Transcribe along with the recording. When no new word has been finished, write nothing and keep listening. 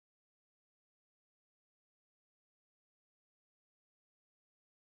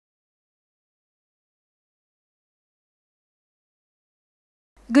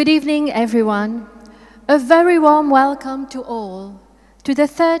Good evening, everyone. A very warm welcome to all to the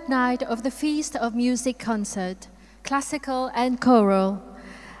third night of the Feast of Music concert, classical and choral,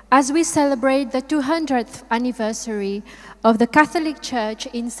 as we celebrate the 200th anniversary of the Catholic Church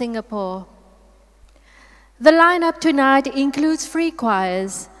in Singapore. The lineup tonight includes free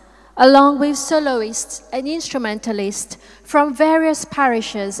choirs, along with soloists and instrumentalists from various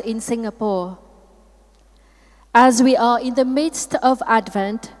parishes in Singapore. As we are in the midst of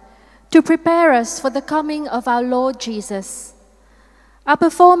Advent, to prepare us for the coming of our Lord Jesus, our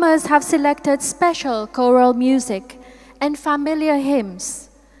performers have selected special choral music and familiar hymns,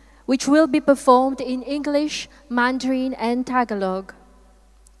 which will be performed in English, Mandarin, and Tagalog.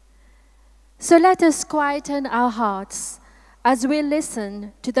 So let us quieten our hearts as we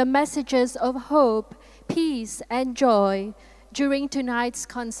listen to the messages of hope, peace, and joy during tonight's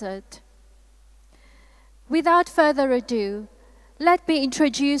concert. Without further ado, let me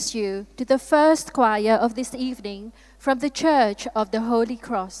introduce you to the first choir of this evening from the Church of the Holy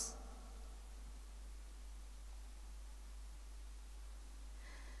Cross.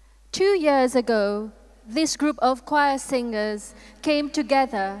 Two years ago, this group of choir singers came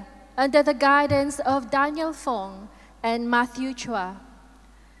together under the guidance of Daniel Fong and Matthew Chua,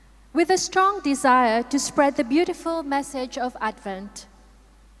 with a strong desire to spread the beautiful message of Advent.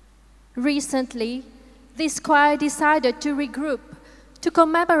 Recently, this choir decided to regroup to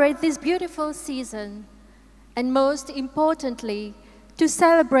commemorate this beautiful season, and most importantly, to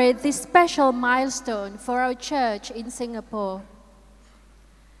celebrate this special milestone for our church in Singapore.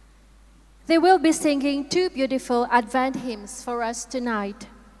 They will be singing two beautiful Advent hymns for us tonight.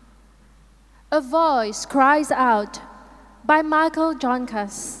 A Voice Cries Out by Michael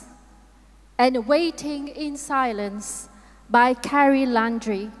Joncas, and Waiting in Silence by Carrie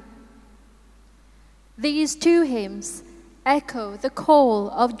Landry. These two hymns echo the call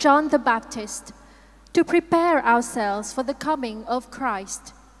of John the Baptist to prepare ourselves for the coming of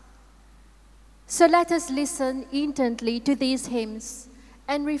Christ. So let us listen intently to these hymns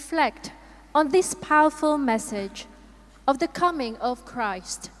and reflect on this powerful message of the coming of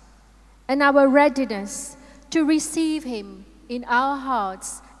Christ and our readiness to receive Him in our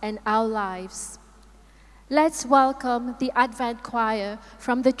hearts and our lives. Let's welcome the Advent Choir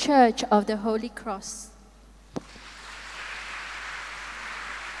from the Church of the Holy Cross.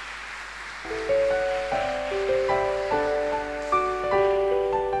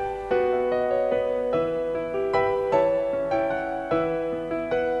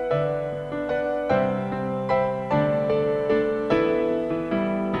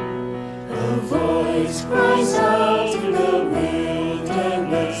 Cries out in the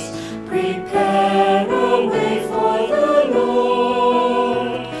wilderness, prepare a way for the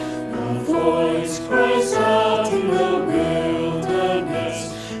Lord. The voice cries out in the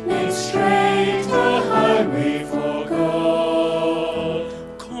wilderness, make straight a highway for God.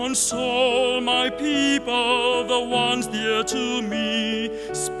 Console my people, the ones dear to me,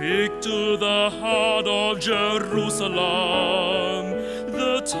 speak to the heart of Jerusalem.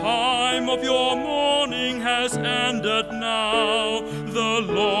 The time of your mourning has ended now, the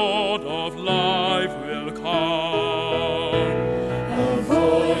Lord of life will come. A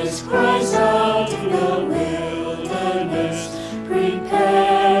voice cries out in the wilderness,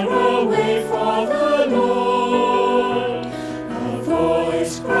 prepare a way for the Lord. A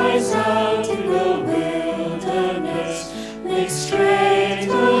voice cries out in the wilderness, make straight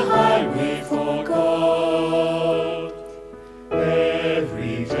a highway for God.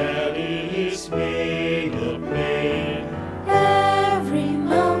 Every valley is made a plain, every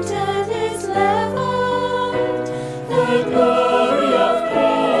mountain is leveled. The glory of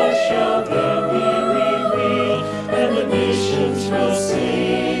God shall then be revealed, and the nations will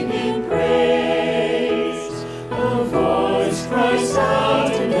sing in praise. A voice cries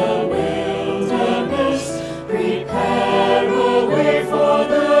out in the wilderness, prepare a way for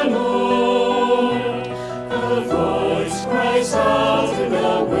the Lord. A voice cries out in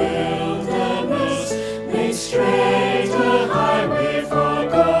the wilderness, make straight a highway for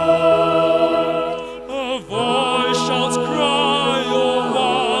God. A voice shouts cry, oh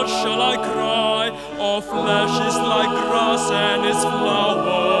what shall I cry? All flesh is like grass and its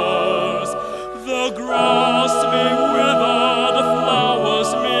flowers. The grass may wither, the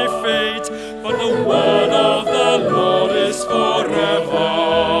flowers may fade, but the word of the Lord is forever.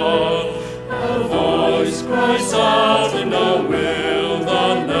 A voice cries out in the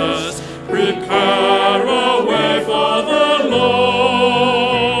wilderness, Prepare a way for the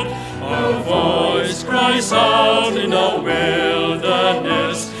Lord. a voice cries out in the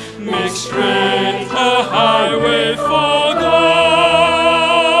wilderness, Make straight a highway for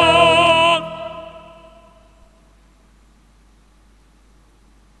God.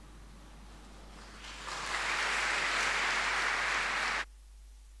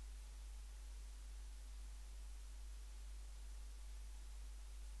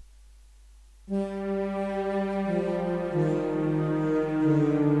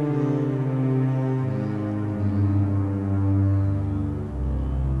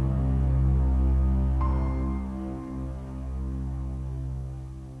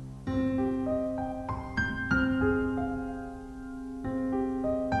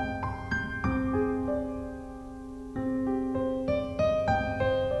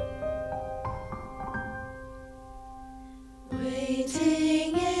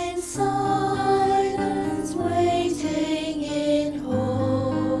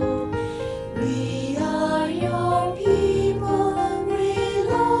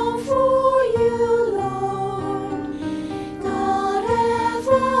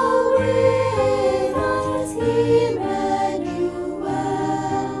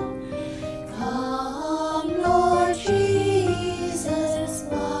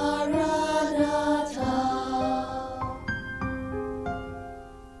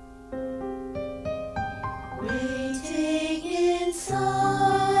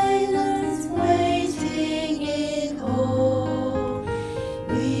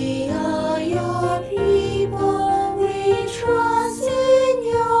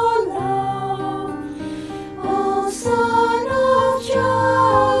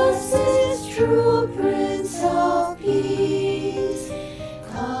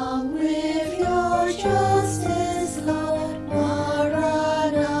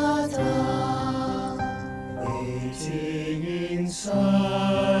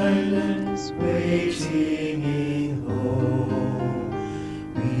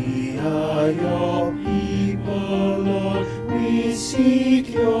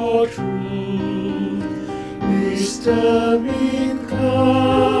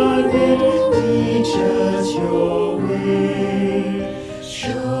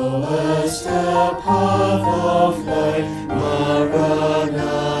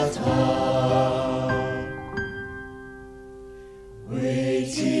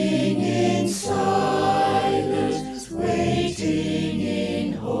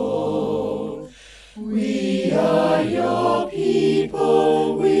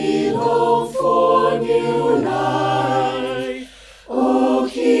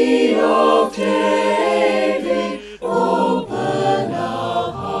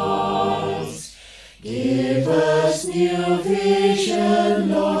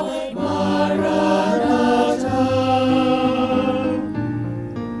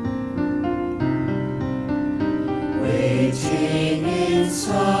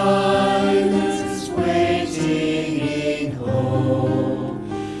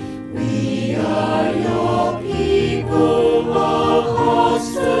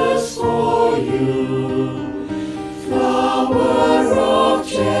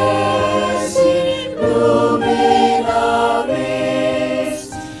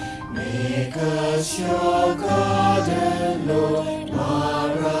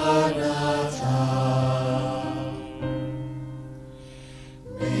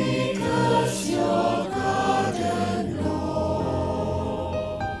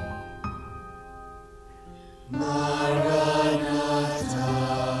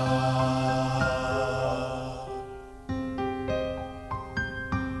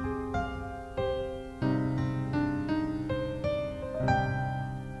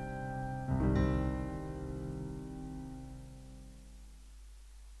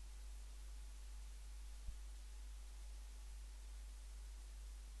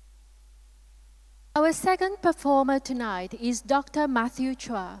 Our second performer tonight is Dr. Matthew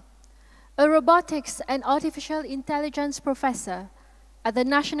Chua, a robotics and artificial intelligence professor at the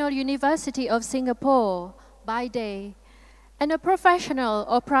National University of Singapore by day and a professional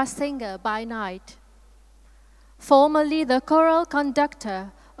opera singer by night. Formerly the choral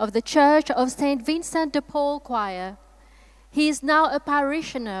conductor of the Church of St. Vincent de Paul Choir, he is now a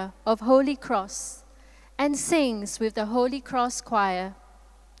parishioner of Holy Cross and sings with the Holy Cross Choir.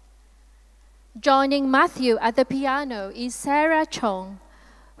 Joining Matthew at the piano is Sarah Chong,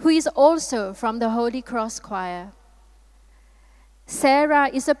 who is also from the Holy Cross Choir. Sarah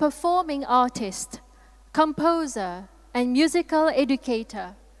is a performing artist, composer, and musical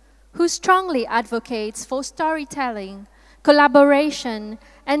educator who strongly advocates for storytelling, collaboration,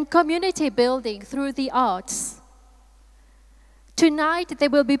 and community building through the arts. Tonight they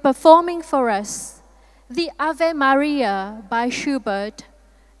will be performing for us the Ave Maria by Schubert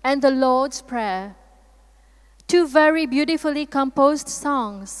and the Lord's Prayer, two very beautifully composed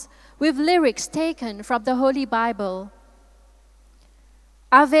songs with lyrics taken from the Holy Bible.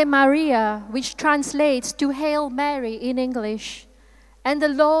 Ave Maria, which translates to Hail Mary in English, and the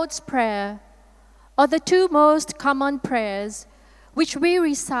Lord's Prayer are the two most common prayers which we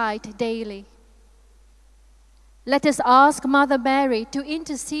recite daily. Let us ask Mother Mary to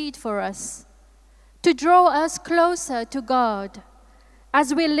intercede for us, to draw us closer to God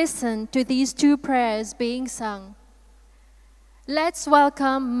as we listen to these two prayers being sung. Let's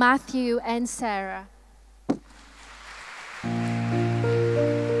welcome Matthew and Sarah.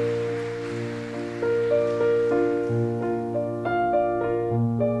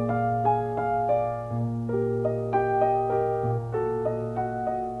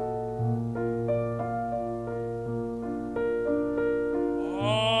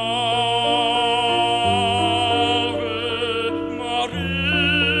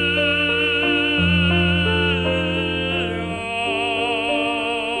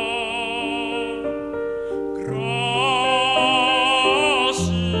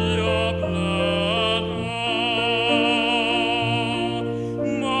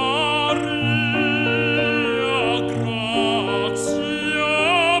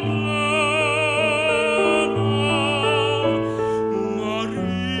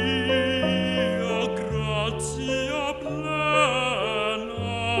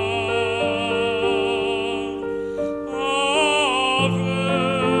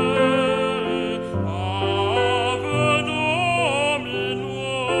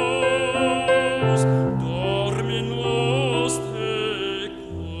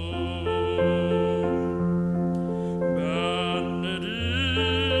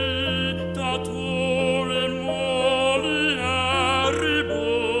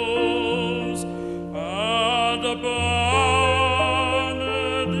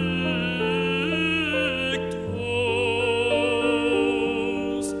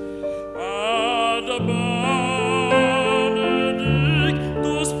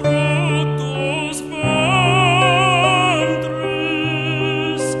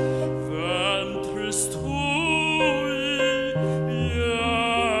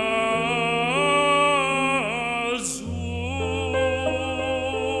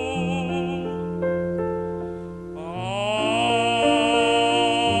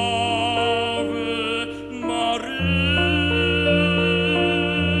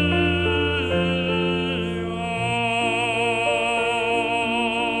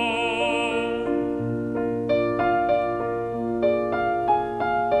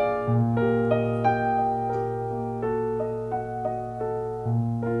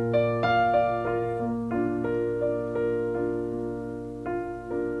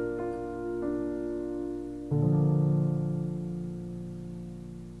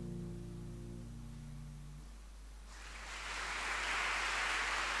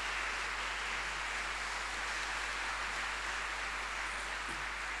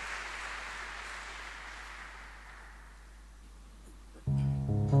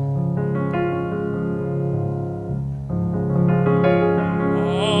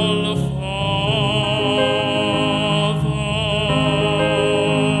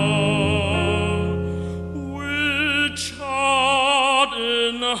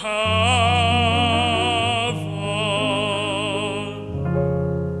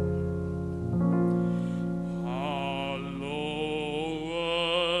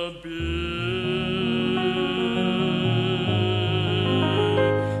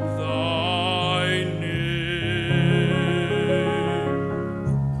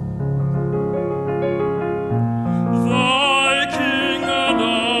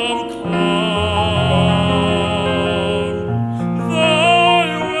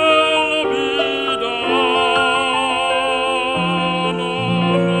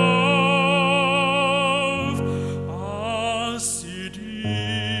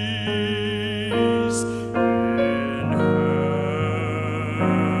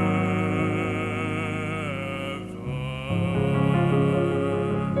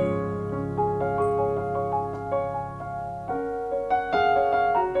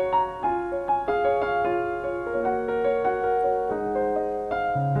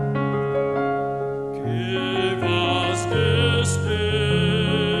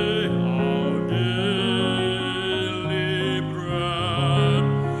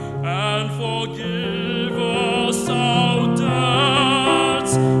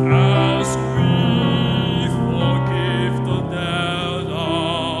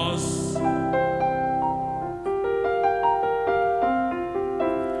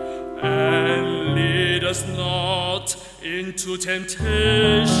 us not into temptation,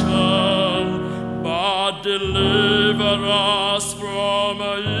 but deliver us from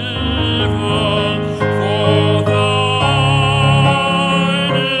evil. For thine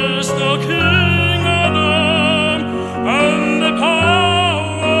is the kingdom, and the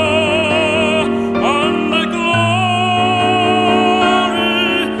power, and the glory,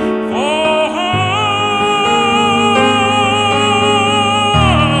 forever.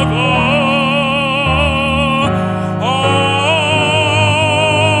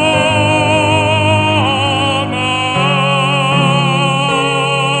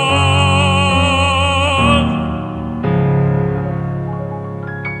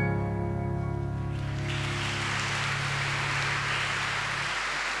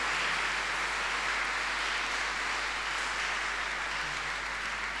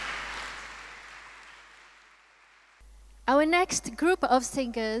 Our next group of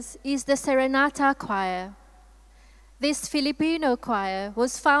singers is the Serenata Choir. This Filipino choir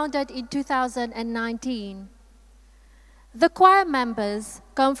was founded in 2019. The choir members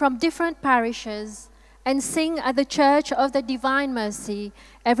come from different parishes and sing at the Church of the Divine Mercy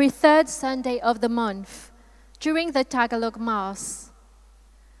every third Sunday of the month during the Tagalog Mass.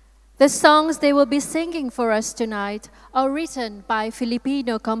 The songs they will be singing for us tonight are written by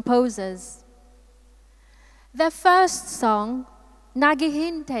Filipino composers. The first song,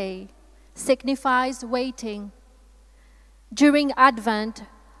 Naghihintay, signifies waiting. During Advent,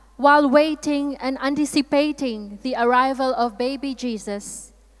 while waiting and anticipating the arrival of baby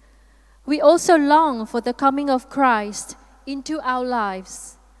Jesus, we also long for the coming of Christ into our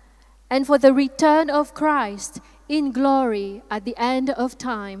lives and for the return of Christ in glory at the end of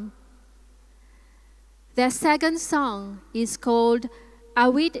time. Their second song is called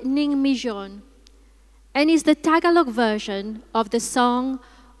Awit Ning Mission and is the Tagalog version of the song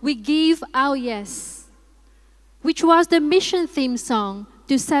We Give Our Yes, which was the mission theme song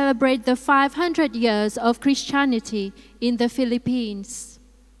to celebrate the 500 years of Christianity in the Philippines.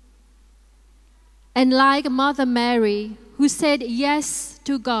 And like Mother Mary, who said yes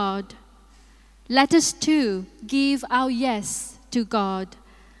to God, let us too give our yes to God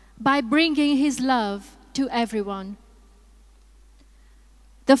by bringing His love to everyone.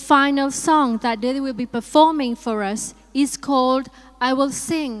 The final song that they will be performing for us is called I Will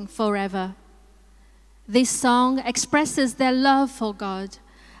Sing Forever. This song expresses their love for God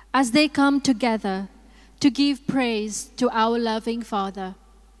as they come together to give praise to our loving Father.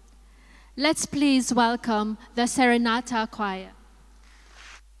 Let's please welcome the Serenata Choir.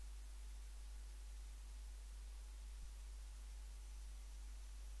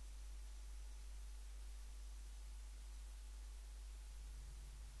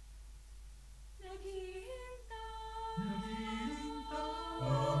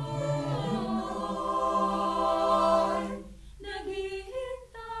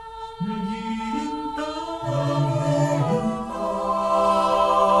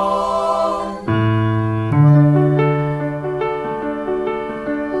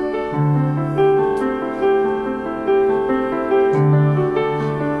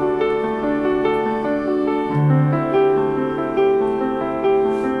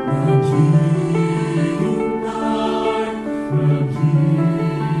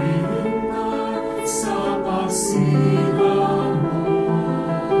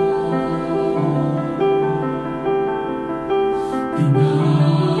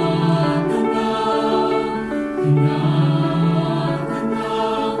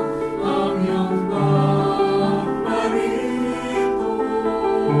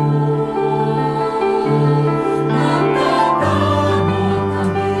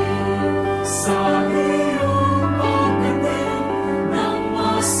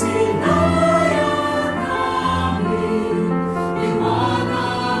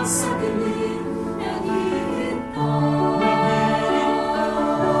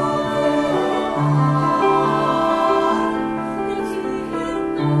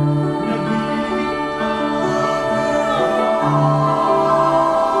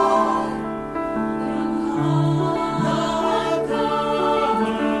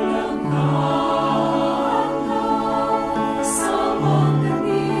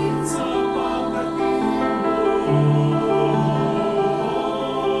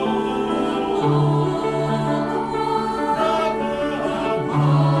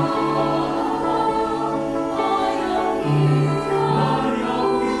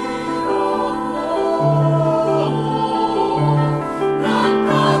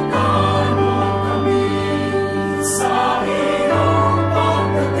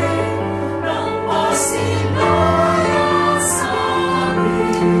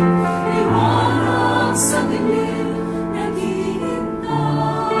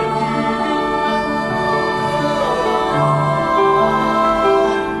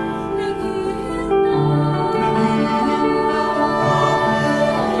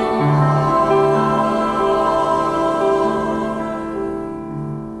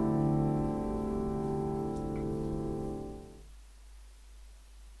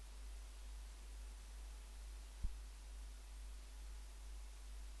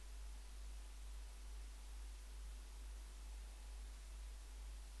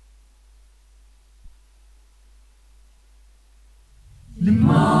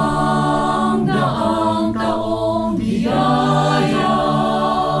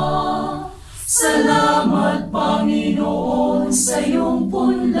 Salamat Panginoon sa iyong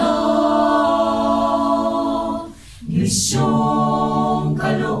punla, misyong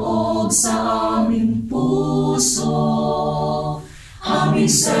kaloob sa aming puso.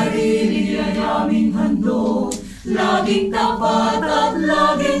 sarili ay aming handog, laging tapat at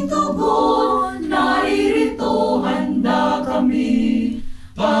laging tugon, naririto handa kami,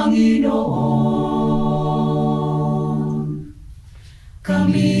 Panginoon.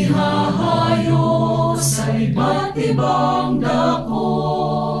 Kami hahayo sa iba't ibang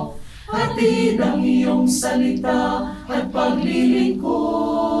dako, hatid ang iyong salita at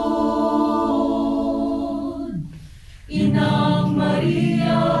paglilingkod. Inang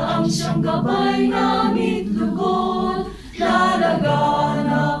Maria ang siyang gabay namit lugod,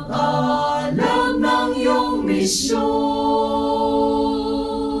 lalaganap alam ng iyong misyon.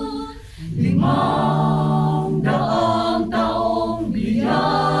 500 taong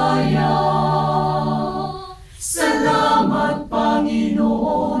biyaya, salamat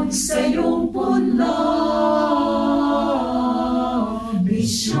Panginoon sa iyong punla.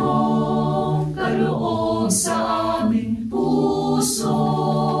 Misyong kaloob sa aming puso,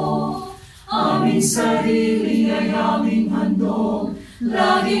 aming sarili ay aming handog,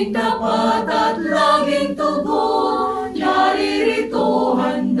 laging tapat at laging tugon, naririto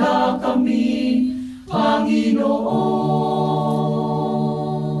handa kami, Panginoon.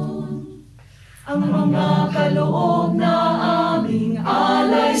 Ang mga kaloob na aming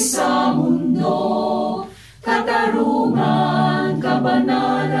alay sa mundo, katarungan,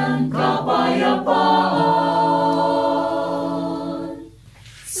 kabanalan, kapayapaan.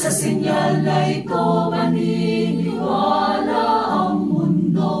 Sa sinyal na ito maniniwala ang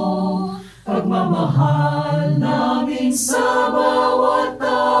mundo, pagmamahal namin sa bawat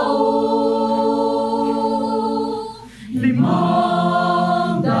tao.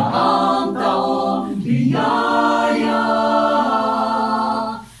 500 taong biyaya,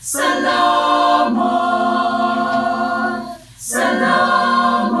 salamat,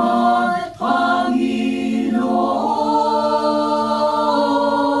 salamat Panginoon.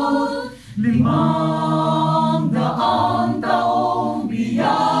 500 taong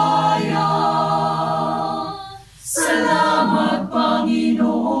biyaya, salamat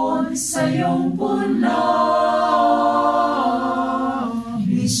Panginoon sa iyong punla.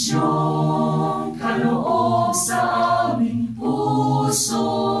 Misyong kaloob sa aming puso,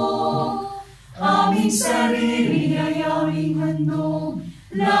 aming sarili ay aming handog,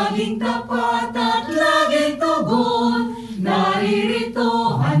 laging tapat at laging tugon,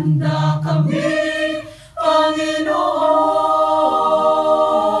 naririto handa kami, Panginoon.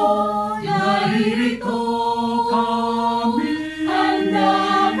 Naririto kami, handa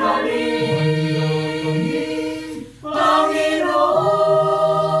kami, Panginoon.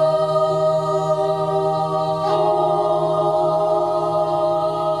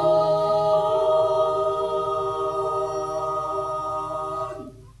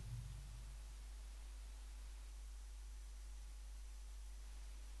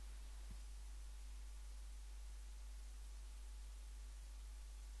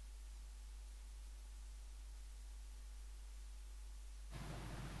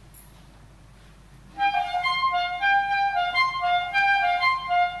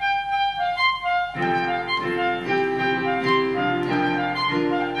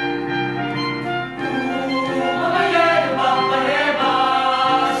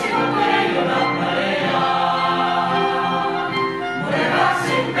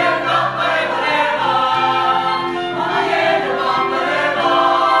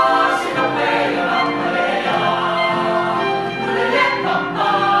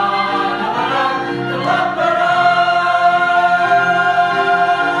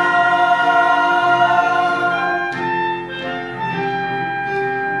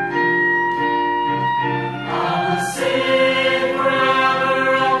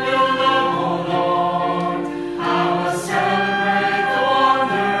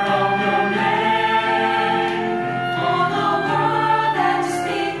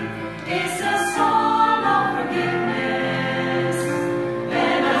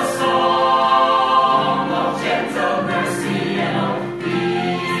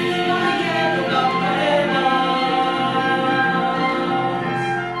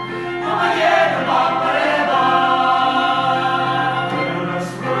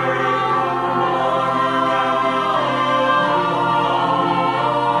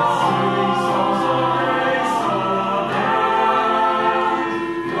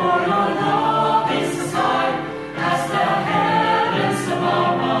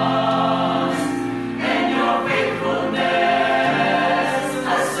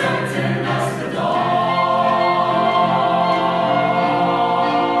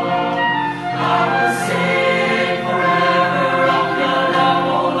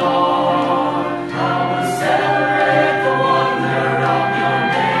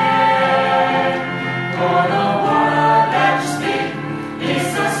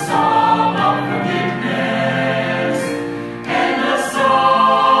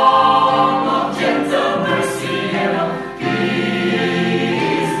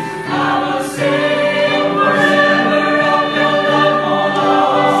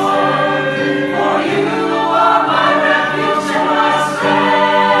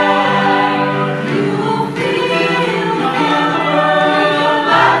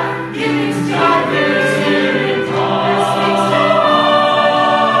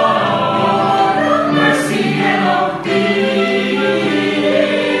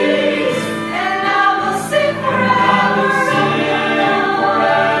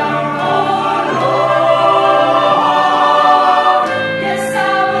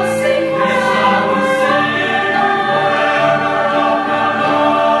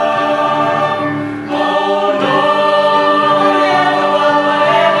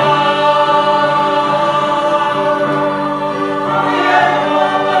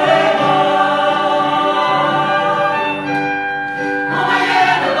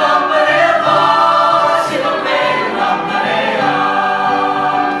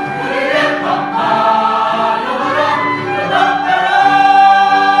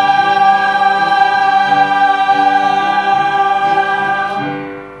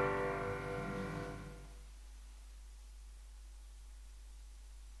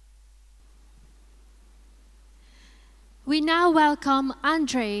 We now welcome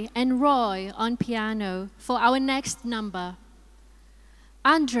Andre and Roy on piano for our next number.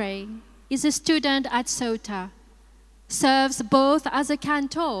 Andre is a student at SOTA, serves both as a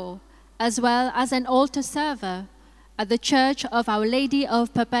cantor as well as an altar server at the Church of Our Lady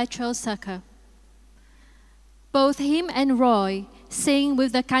of Perpetual Succor. Both him and Roy sing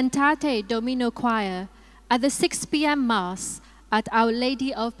with the Cantate Domino Choir at the 6 p.m. Mass at Our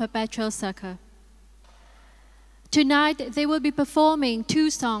Lady of Perpetual Succor. Tonight, they will be performing 2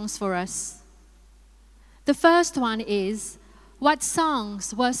 songs for us. The first one is, What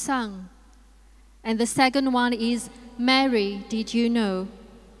Songs Were Sung? And the second one is, Mary, Did You Know?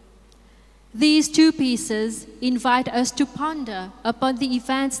 These 2 pieces invite us to ponder upon the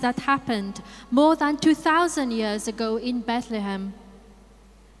events that happened more than 2,000 years ago in Bethlehem.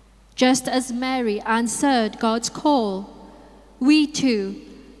 Just as Mary answered God's call, we too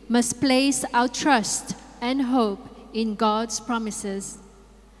must place our trust and hope in God's promises.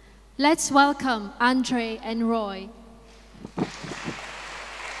 Let's welcome Andre and Roy.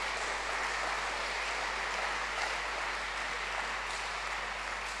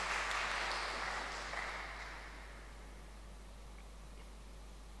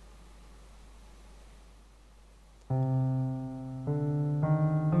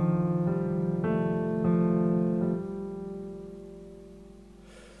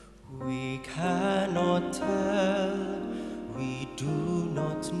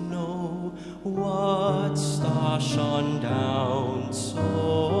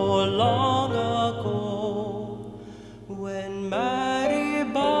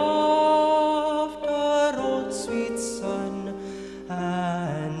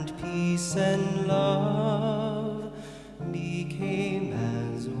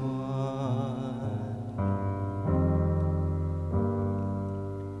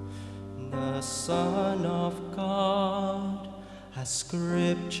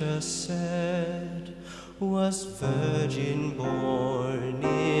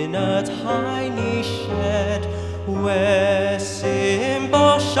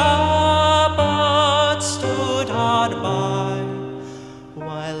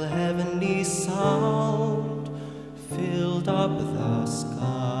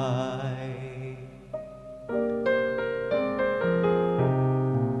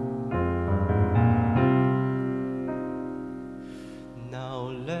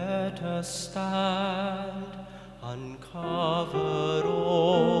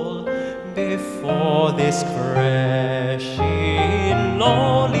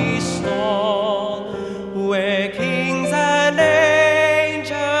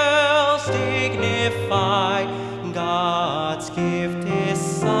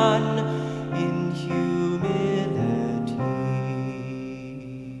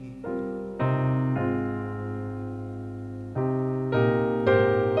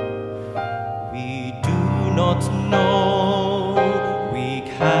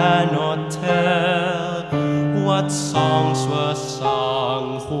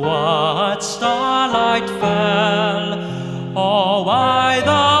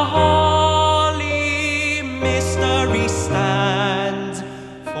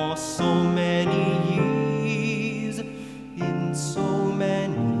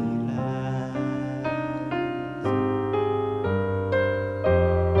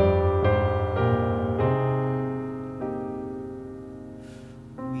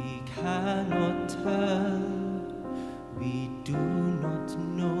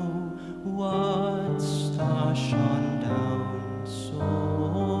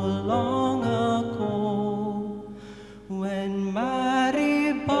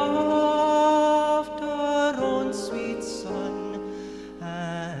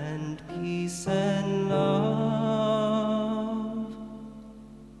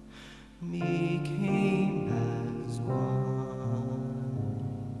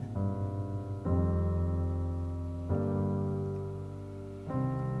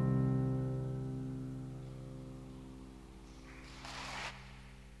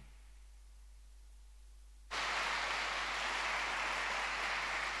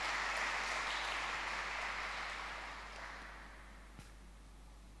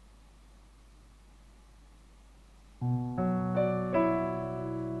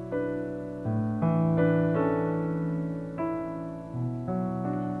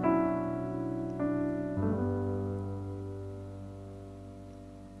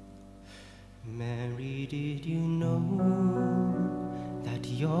 Did you know that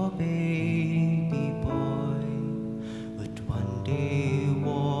your baby boy would one day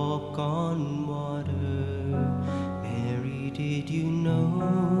walk on water? Mary, did you know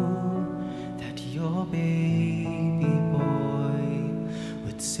that your baby boy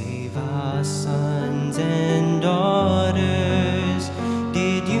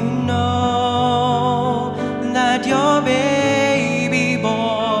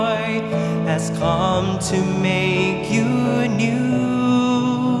to make you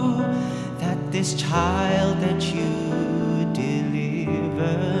new, that this child that you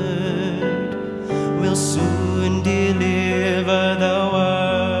delivered will soon deliver the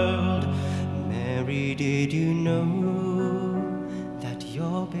world. Mary, did you know that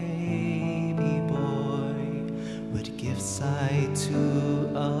your baby boy would give sight to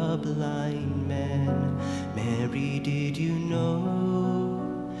a blind man? Mary, did you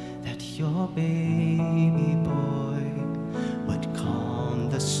know that your baby boy would calm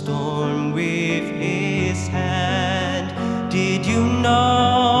the storm with his hand? Did you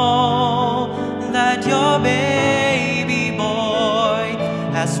know that your baby boy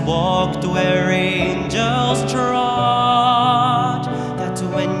has walked where angels trod? That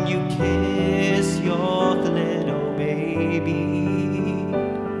when you kiss your little baby,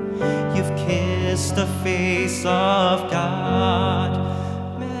 you've kissed the face of God.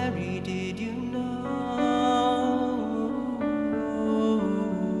 Mary, did you know?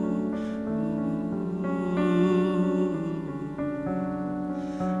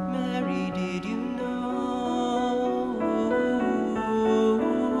 Mary, did you know?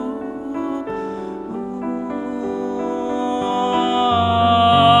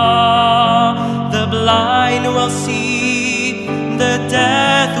 The blind will see, the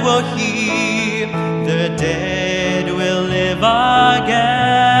deaf will hear, the dead will live again.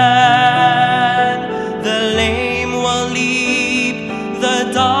 The lame will leap,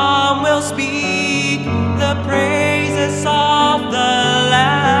 the dumb will speak, the praises of the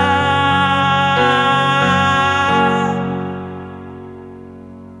Lamb.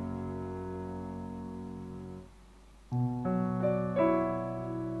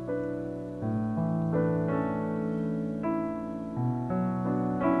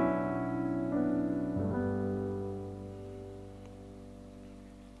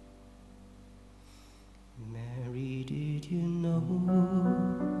 Mary, did you know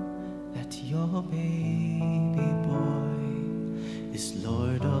that your baby boy is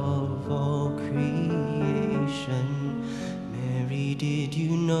Lord of all creation? Mary, did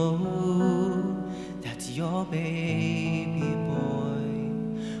you know that your baby boy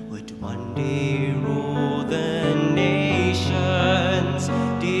would one day rule the nations?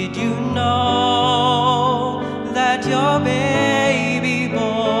 Did you know that your baby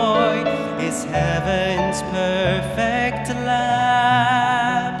boy is heaven's perfect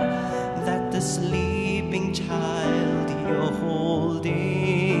lamb? That the sleeping child you're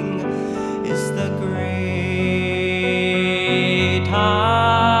holding is the great I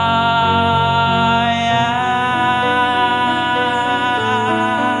am.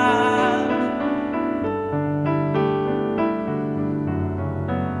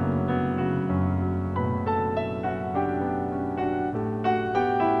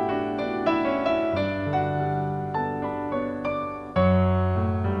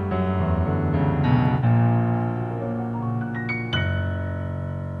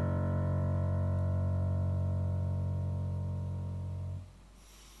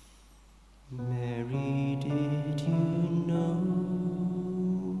 Mary, did you know?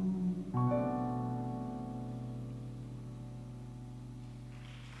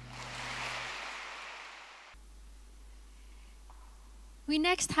 We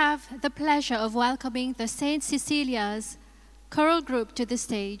next have the pleasure of welcoming the St. Cecilia's choral group to the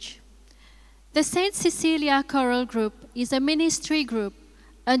stage. The St. Cecilia Choral Group is a ministry group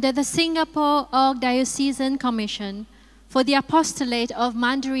under the Singapore Archdiocesan Commission for the Apostolate of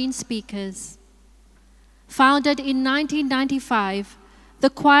Mandarin Speakers. Founded in 1995, the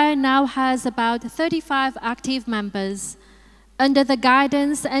choir now has about 35 active members under the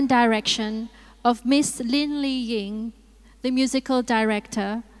guidance and direction of Miss Lin Li Ying, the musical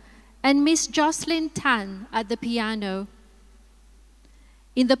director, and Miss Jocelyn Tan at the piano.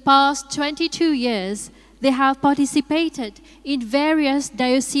 In the past 22 years, they have participated in various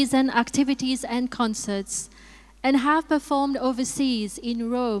diocesan activities and concerts and have performed overseas in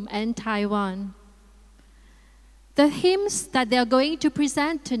Rome and Taiwan. The hymns that they are going to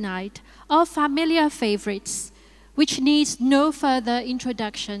present tonight are familiar favorites, which needs no further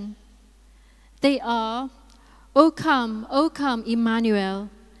introduction. They are, O come, Emmanuel,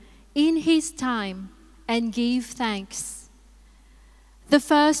 in his time, and give thanks. The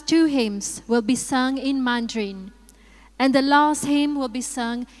first two hymns will be sung in Mandarin, and the last hymn will be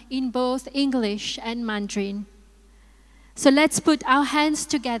sung in both English and Mandarin. So let's put our hands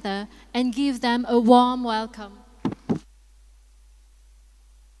together and give them a warm welcome.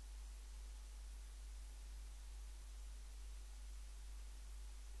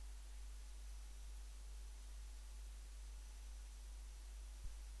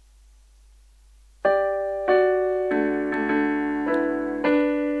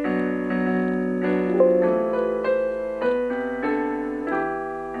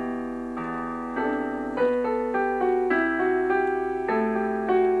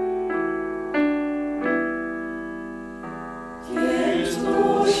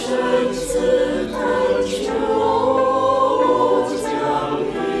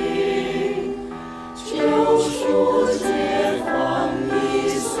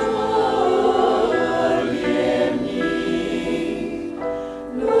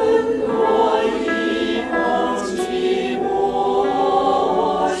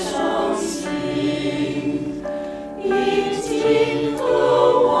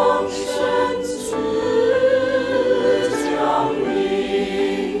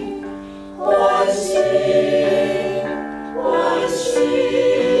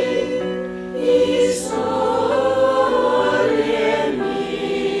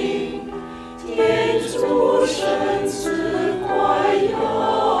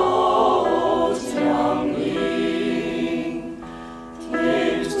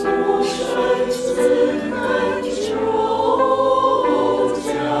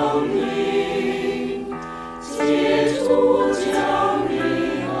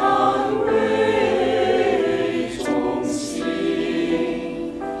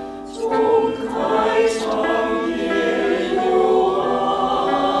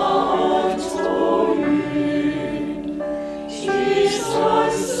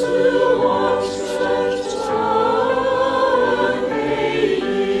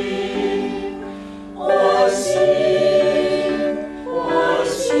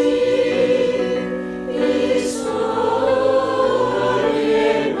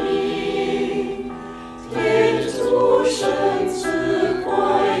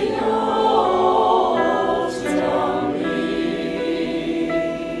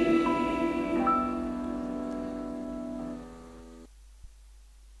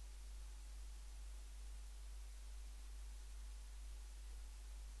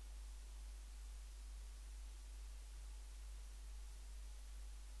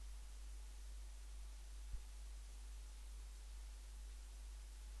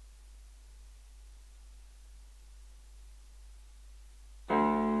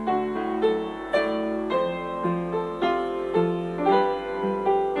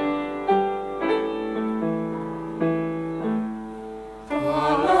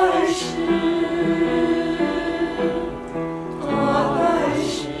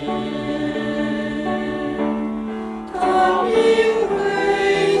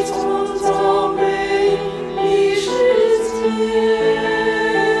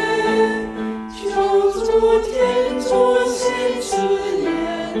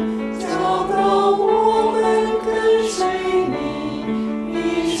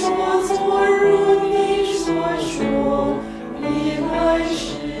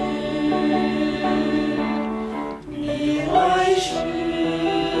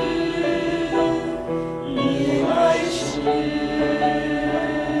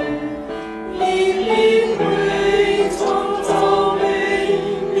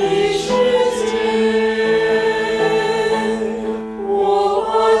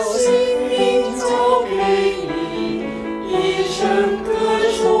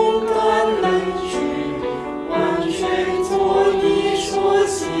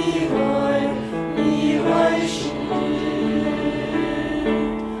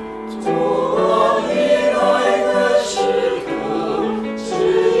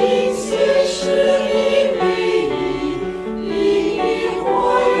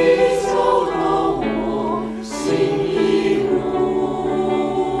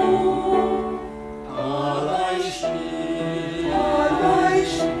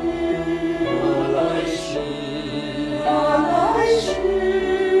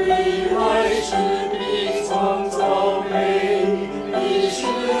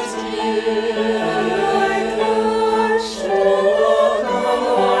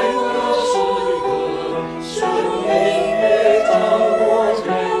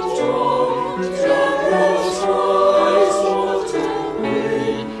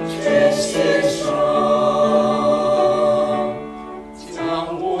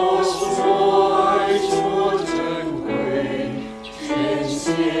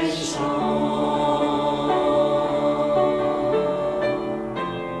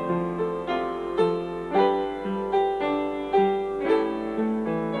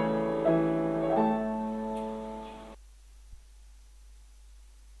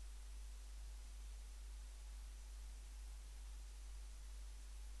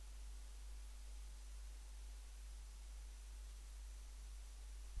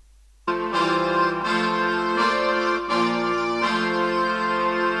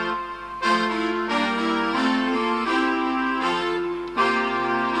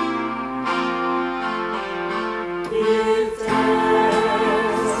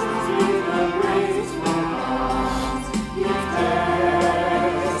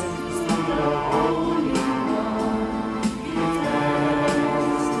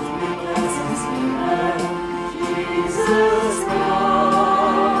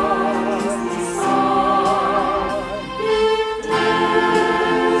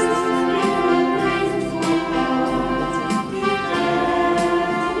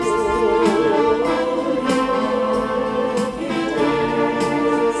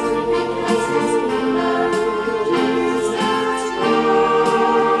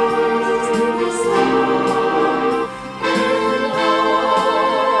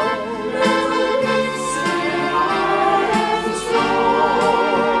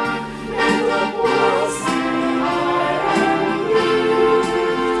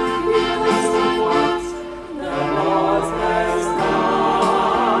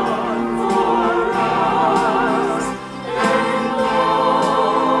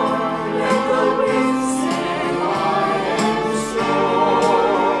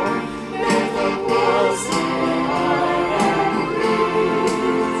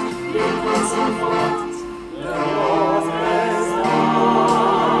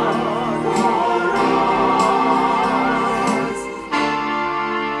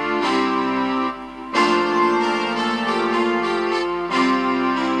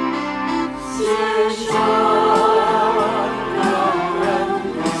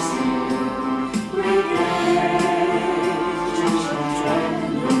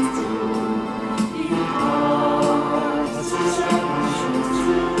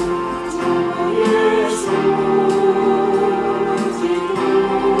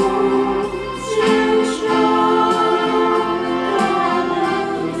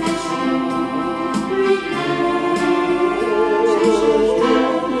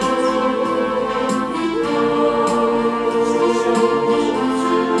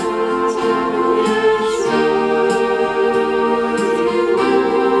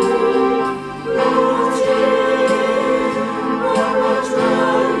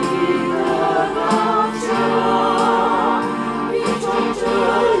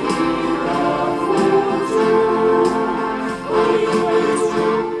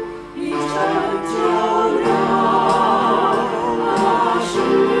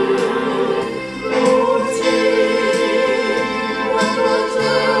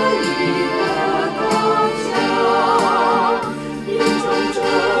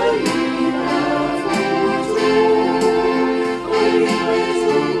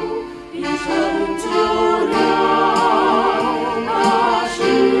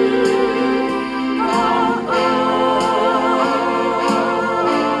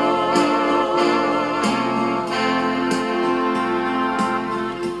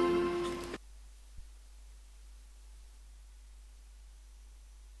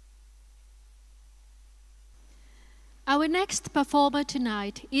 Our next performer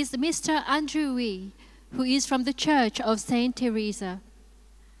tonight is Mr. Andrew Wee, who is from the Church of St. Teresa.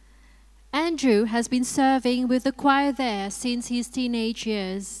 Andrew has been serving with the choir there since his teenage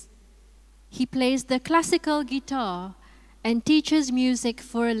years. He plays the classical guitar and teaches music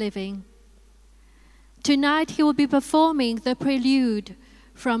for a living. Tonight he will be performing the prelude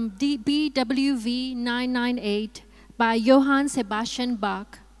from BWV 998 by Johann Sebastian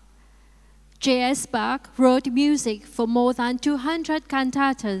Bach. J.S. Bach wrote music for more than 200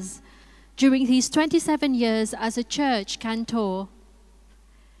 cantatas during his 27 years as a church cantor.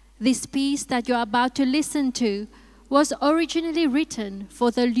 This piece that you're about to listen to was originally written for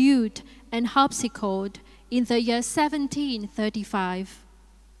the lute and harpsichord in the year 1735.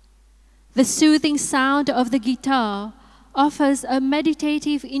 The soothing sound of the guitar offers a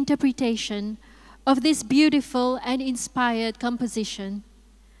meditative interpretation of this beautiful and inspired composition.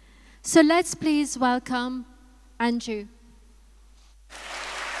 So let's please welcome Andrew.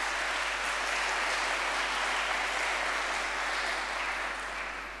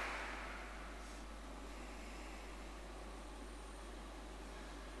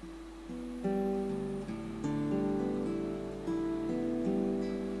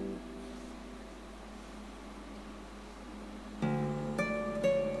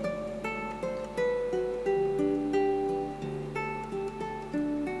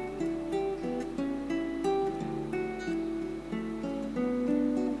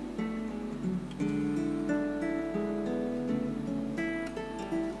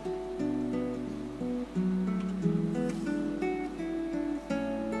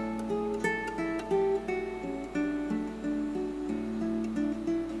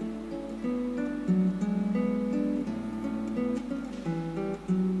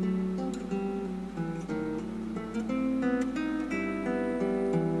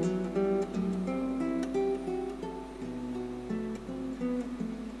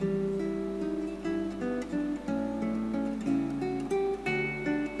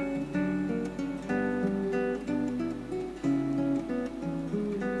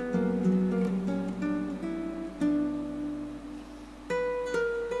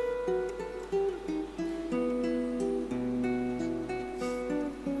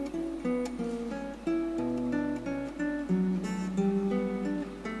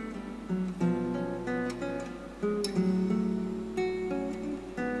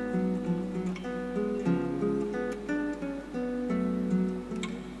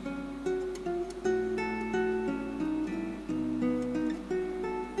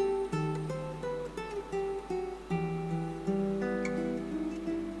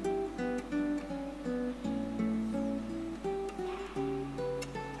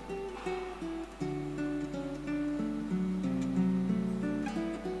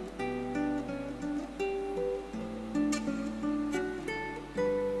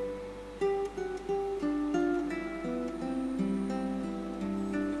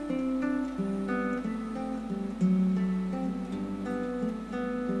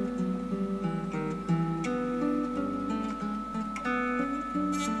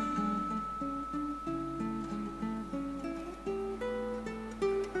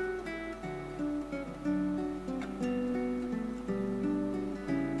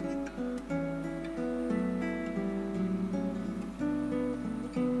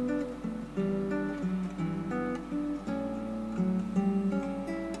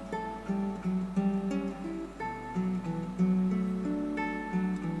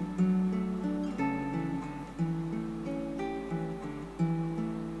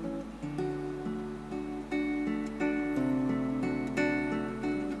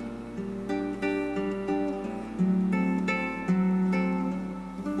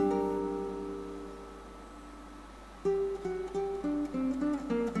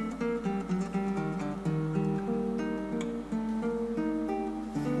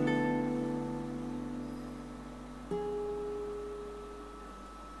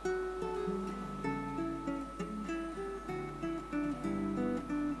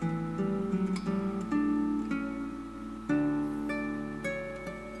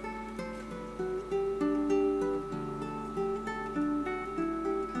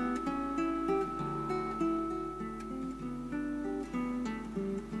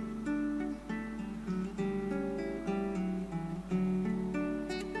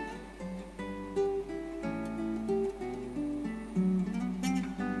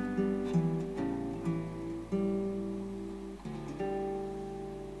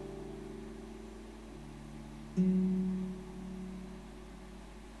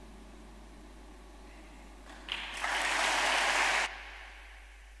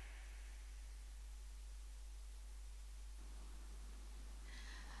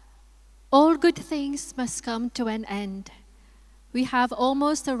 good things must come to an end. We have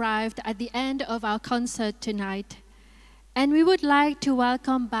almost arrived at the end of our concert tonight, and we would like to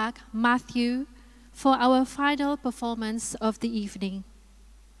welcome back Matthew for our final performance of the evening.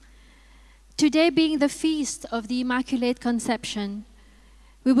 Today being the Feast of the Immaculate Conception,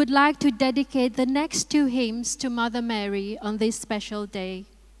 we would like to dedicate the next two hymns to Mother Mary on this special day.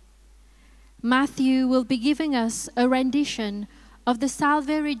 Matthew will be giving us a rendition of the Salve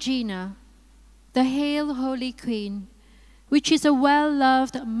Regina, the Hail Holy Queen, which is a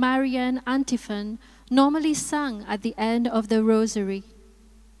well-loved Marian antiphon normally sung at the end of the Rosary.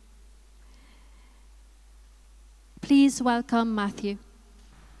 Please welcome Matthew.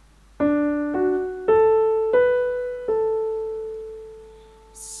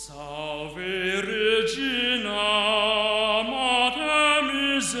 Salve Regina, Mater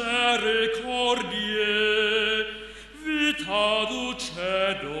Misericordiae, vita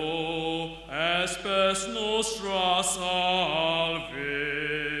dulcedo, espes nostra salve.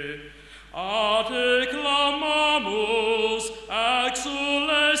 A te clamamus,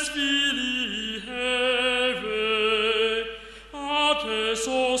 exules filii Heve, a te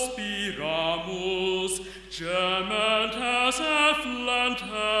sospiramus, gementes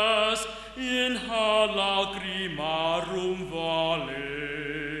efflentes, in ha lacrimarum vale.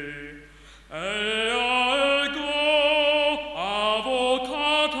 Ea ego,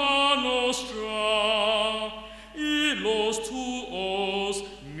 avocata nostra, illos tuos,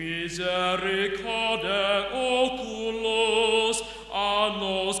 misericorde oculos, a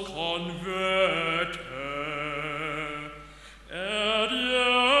nos converte. Et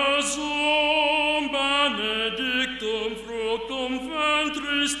Iesum benedictum fructum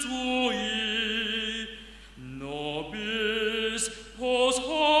ventris tui, nobis pos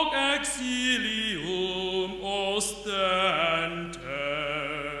hoc exilium ostente.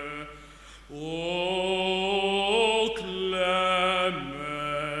 O clemens,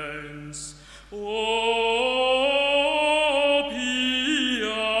 o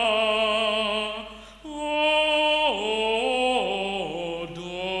pia, o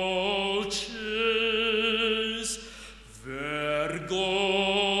dulcis, Virgo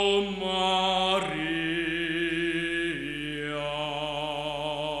Maria.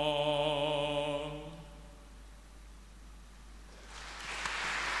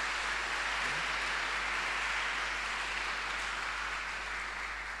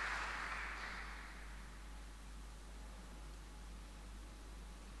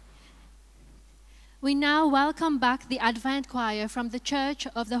 We now welcome back the Advent Choir from the Church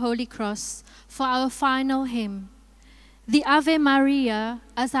of the Holy Cross for our final hymn, the Ave Maria,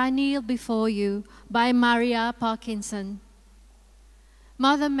 As I Kneel Before You, by Maria Parkinson.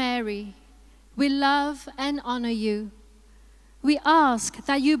 Mother Mary, we love and honor you. We ask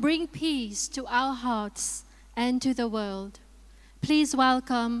that you bring peace to our hearts and to the world. Please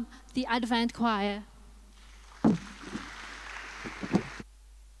welcome the Advent Choir.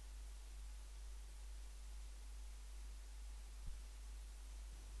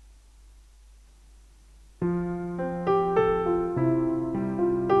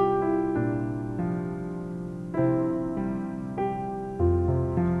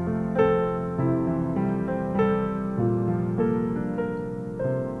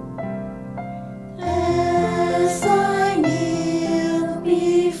 As I kneel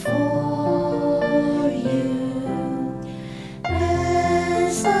before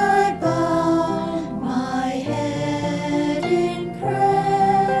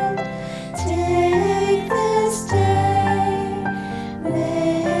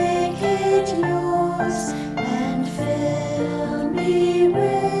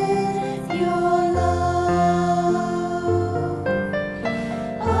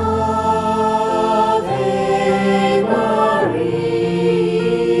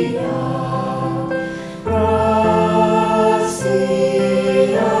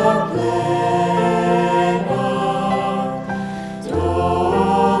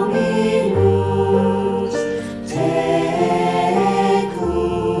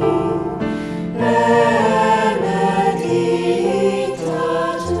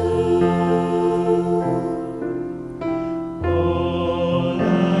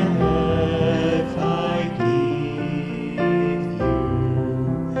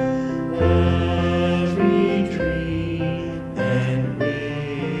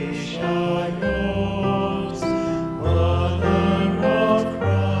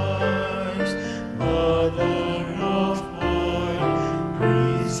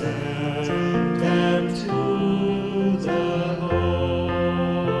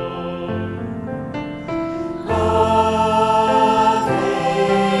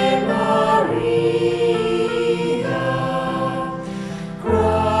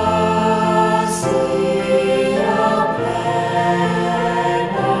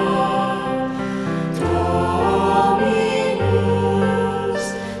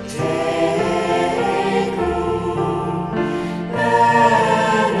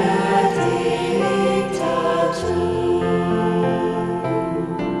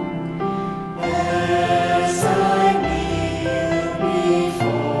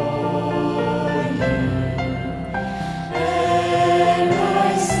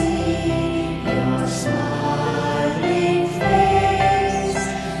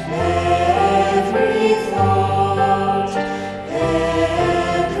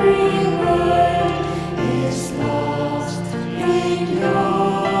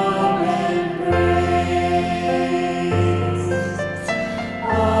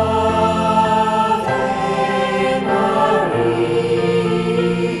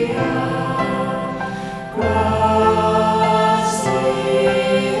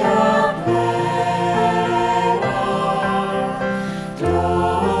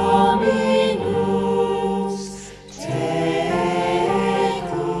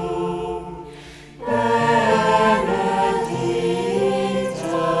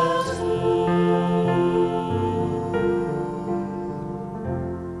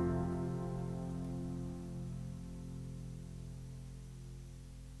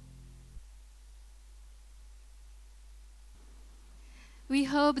We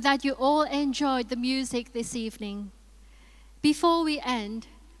hope that you all enjoyed the music this evening. Before we end,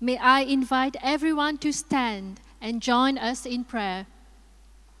 may I invite everyone to stand and join us in prayer.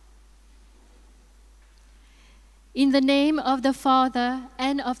 In the name of the Father,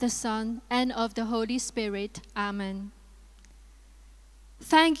 and of the Son, and of the Holy Spirit. Amen.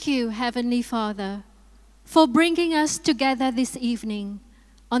 Thank you, Heavenly Father, for bringing us together this evening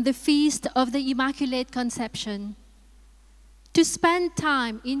on the feast of the Immaculate Conception, to spend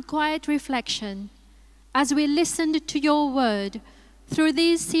time in quiet reflection as we listened to your word through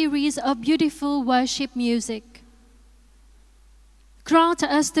this series of beautiful worship music. Grant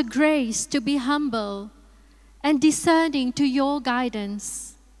us the grace to be humble and discerning to your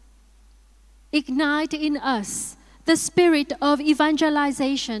guidance. Ignite in us the spirit of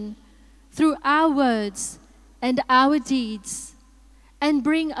evangelization through our words and our deeds, and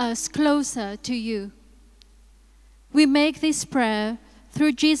bring us closer to you. We make this prayer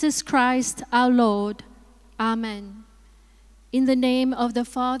through Jesus Christ our Lord. Amen. In the name of the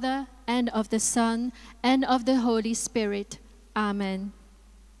Father, and of the Son, and of the Holy Spirit. Amen.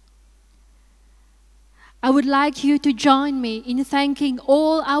 I would like you to join me in thanking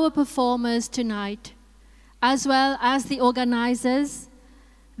all our performers tonight, as well as the organizers,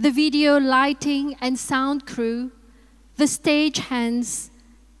 the video lighting and sound crew, the stage hands,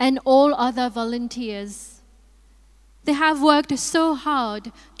 and all other volunteers. They have worked so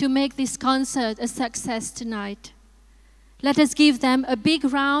hard to make this concert a success tonight. Let us give them a big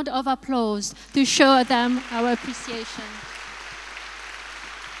round of applause to show them our appreciation.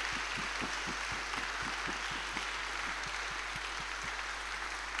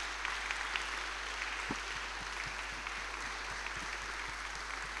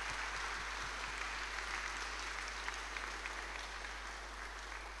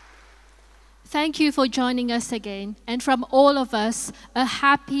 Thank you for joining us again, and from all of us, a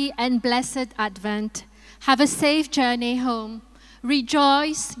happy and blessed Advent. Have a safe journey home.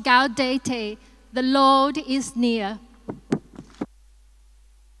 Rejoice, gaudete, the Lord is near.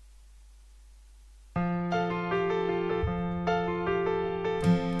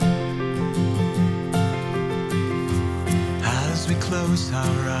 As we close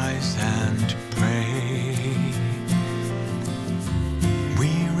our eyes and pray, we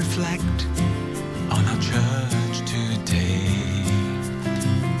reflect on our church today.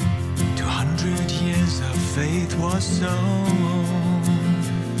 200 years of faith was sown,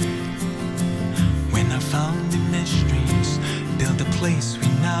 when our founding mysteries build a place we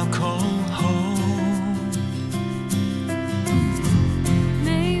now call home.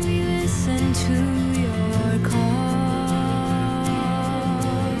 May we listen to your call,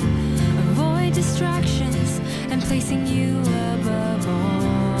 avoid distractions and placing you